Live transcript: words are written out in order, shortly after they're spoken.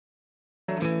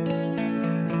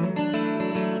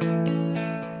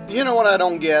You know what I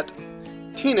don't get?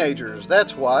 Teenagers,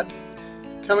 that's what.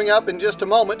 Coming up in just a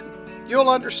moment, you'll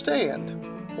understand.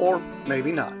 Or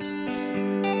maybe not.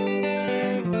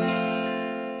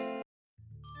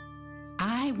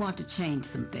 I want to change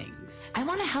some things. I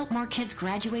want to help more kids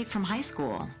graduate from high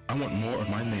school. I want more of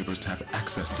my neighbors to have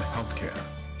access to health care.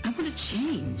 I want to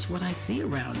change what I see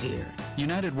around here.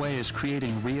 United Way is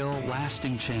creating real,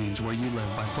 lasting change where you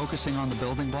live by focusing on the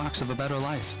building blocks of a better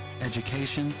life: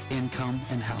 education, income,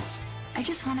 and health. I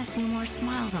just want to see more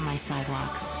smiles on my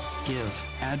sidewalks. Give,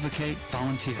 advocate,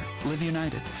 volunteer. Live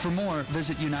United. For more,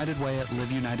 visit United Way at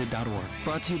liveunited.org.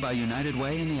 Brought to you by United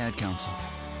Way and the Ad Council.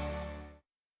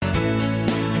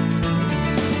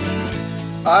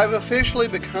 I've officially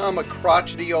become a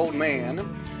crotchety old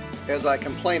man as I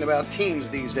complain about teens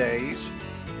these days,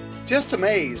 just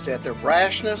amazed at their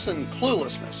brashness and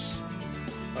cluelessness,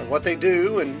 by what they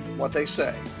do and what they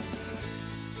say.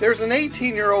 There's an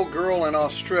 18-year-old girl in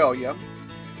Australia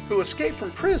who escaped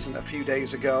from prison a few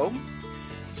days ago,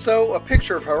 so a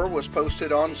picture of her was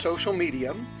posted on social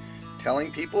media,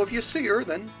 telling people if you see her,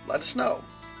 then let us know.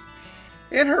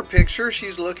 In her picture,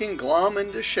 she's looking glum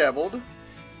and disheveled.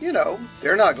 You know,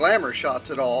 they're not glamour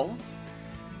shots at all.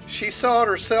 She saw it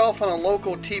herself on a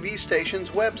local TV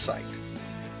station's website,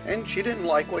 and she didn't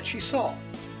like what she saw.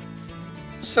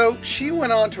 So she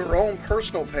went on to her own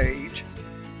personal page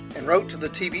and wrote to the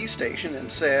TV station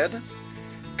and said,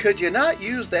 "Could you not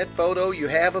use that photo you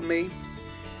have of me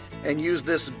and use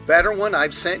this better one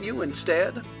I've sent you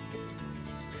instead?"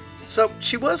 So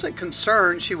she wasn't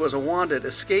concerned she was a wanted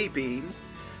escapee,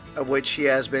 of which she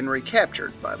has been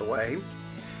recaptured, by the way.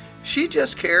 She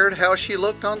just cared how she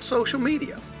looked on social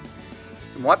media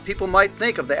and what people might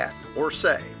think of that or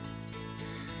say.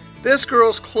 This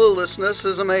girl's cluelessness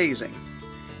is amazing,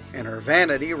 and her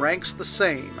vanity ranks the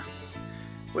same,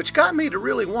 which got me to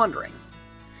really wondering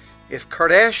if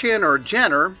Kardashian or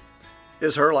Jenner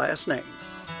is her last name.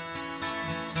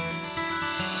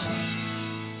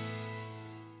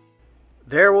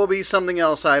 There will be something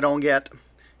else I don't get.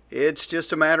 It's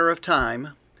just a matter of time.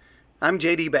 I'm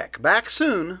J.D. Beck, back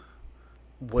soon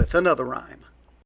with another rhyme.